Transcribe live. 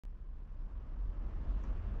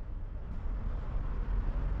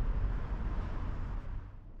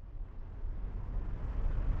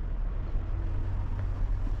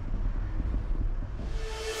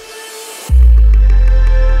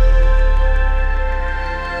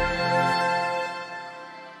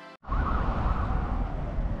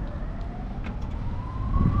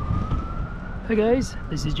Hi guys,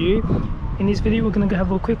 this is G. In this video we're going to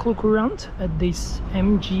have a quick look around at this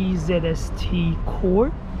MG ZST Core.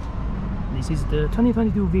 This is the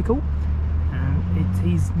 2022 vehicle and it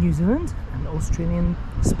is New Zealand and Australian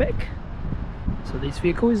spec. So this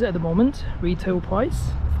vehicle is at the moment retail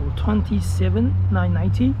price for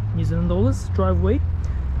 $27,990 New Zealand dollars Driveaway.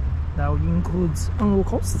 That includes on-road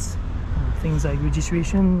costs, things like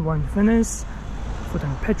registration, warranty fitness,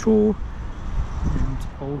 full-tank petrol, and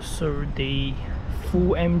also the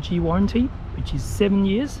full MG warranty, which is 7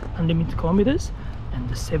 years unlimited kilometers, and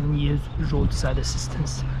the 7 years roadside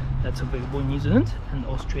assistance that's available in New Zealand and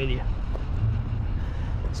Australia.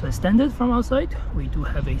 So as standard from outside, we do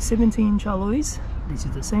have a 17-inch alloys. This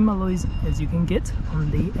is the same alloys as you can get on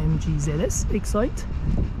the MG ZS Excite,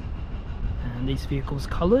 and this vehicle's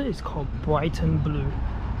color is called Brighton blue.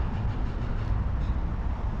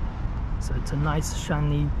 So it's a nice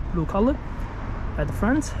shiny blue color. At the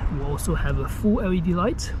front we also have a full LED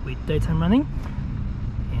light with daytime running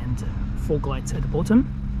and fog lights at the bottom.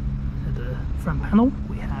 At the front panel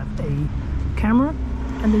we have a camera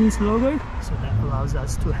underneath the logo, so that allows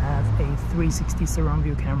us to have a 360 surround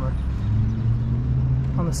view camera.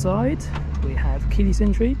 On the side we have keyless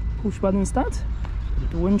entry, push button start, the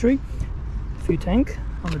door entry, fuel tank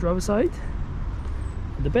on the driver's side.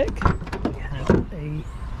 At the back we have a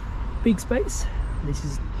big space. This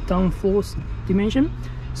is down floor dimension,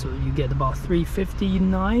 so you get about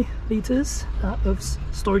 359 liters of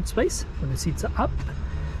storage space when the seats are up.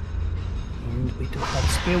 And we do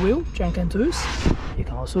have spare wheel, junk and tools. You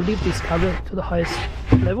can also lift this cover to the highest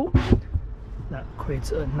level. That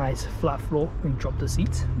creates a nice flat floor when you drop the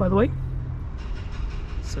seat, by the way.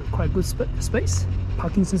 So quite good space.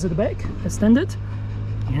 Parking sensor at the back as standard,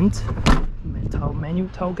 and metal manual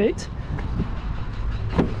tailgate.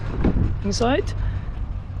 Inside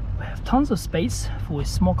we have tons of space for a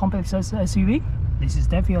small compact size SUV. This is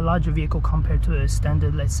definitely a larger vehicle compared to a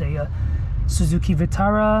standard, let's say a Suzuki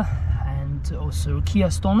Vitara and also Kia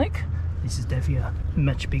Stonic. This is definitely a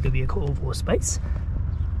much bigger vehicle overall space.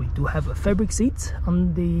 We do have a fabric seat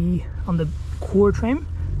on the core trim,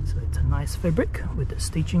 so it's a nice fabric with the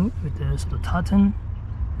stitching, with the sort of tartan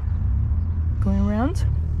going around.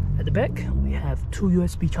 At the back we have two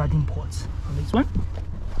USB charging ports on this one.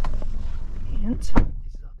 And this is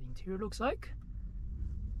how the interior looks like.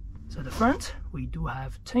 So at the front we do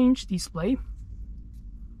have 10-inch display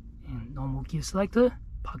and normal gear selector,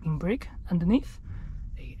 parking brake underneath,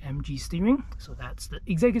 a MG steering, so that's the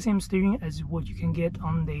exactly same steering as what you can get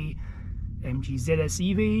on the MG ZS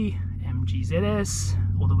EV, MG ZS,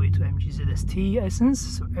 all the way to MG ZST Essence,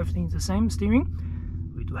 so everything's the same steering.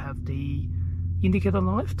 We do have the indicator on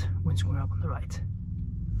the left, windscreen up on the right.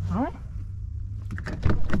 Alright,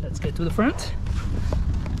 let's get to the front.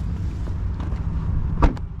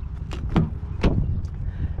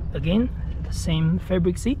 Again, the same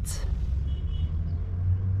fabric seats,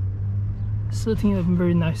 certainly a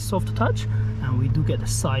very nice soft touch, and we do get a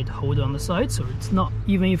side holder on the side, so it's not,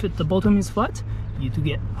 even if the bottom is flat, you do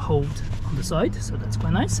get hold on the side, so that's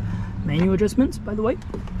quite nice. Manual adjustments, by the way,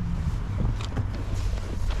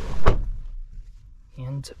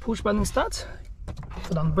 and push button start.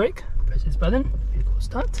 Put on the brake, press this button, vehicle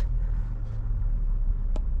start.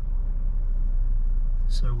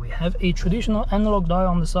 So we have a traditional analog dial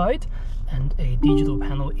on the side and a digital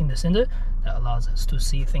panel in the center that allows us to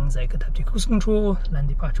see things like adaptive cruise control, lane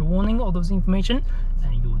departure warning, all those information,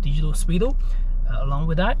 and your digital speedo. Along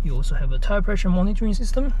with that, you also have a tire pressure monitoring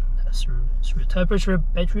system. That's through tire pressure,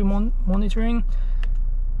 battery monitoring,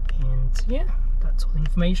 and yeah, that's all the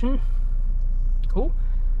information. Cool.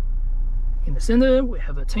 In the center we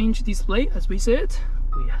have a 10-inch display, as we said.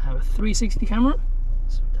 We have a 360 camera,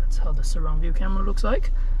 so that's how the surround view camera looks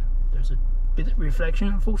like. There's a bit of reflection,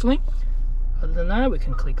 unfortunately. Other than that, we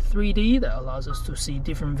can click 3D, that allows us to see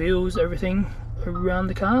different views, everything around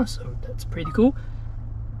the car, so that's pretty cool.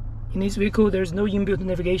 In this vehicle there's no inbuilt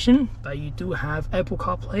navigation, but you do have Apple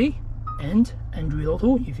Carplay and Android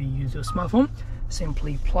Auto if you use your smartphone.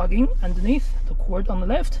 Simply plugging underneath the cord on the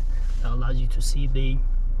left, that allows you to see the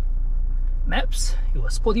maps, your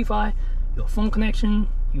Spotify, your phone connection,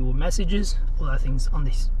 your messages, all that things on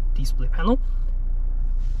this display panel.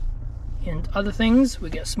 And other things,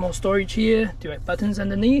 we get small storage here, direct buttons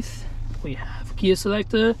underneath. We have gear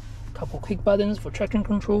selector, a couple quick buttons for traction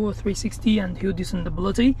control, 360 and hill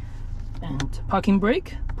descendability, and parking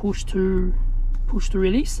brake, push to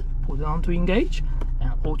release, pull down to engage,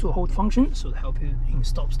 and auto hold function, so to help you in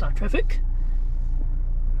stop start traffic.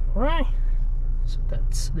 Alright, so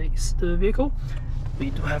that's the vehicle.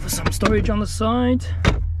 We do have some storage on the side,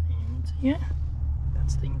 and yeah,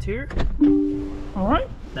 that's the interior. Alright,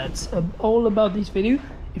 that's all about this video.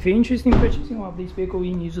 If you're interested in purchasing one of these vehicles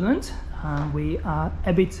in New Zealand, we are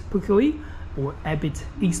Abbott Pukekohe or Abbott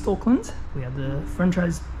East Auckland. We are the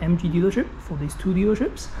franchise MG dealership for these two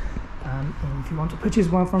dealerships. And if you want to purchase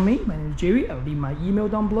one from me, my name is Jerry. I'll leave my email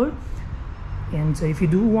down below. And if you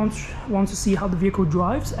do want to see how the vehicle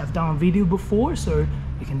drives, I've done a video before, so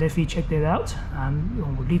you can definitely check that out.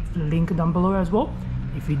 We'll leave the link down below as well.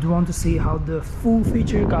 If you do want to see how the full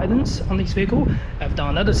feature guidance on this vehicle, I've done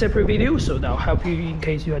another separate video, so that'll help you in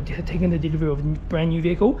case you are taking the delivery of a brand new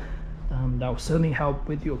vehicle. That will certainly help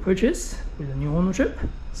with your purchase with a new ownership.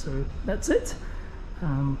 So that's it.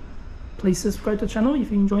 Please subscribe to the channel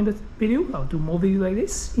if you enjoyed the video. I'll do more videos like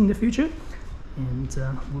this in the future, and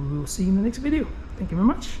we will see you in the next video. Thank you very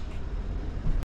much.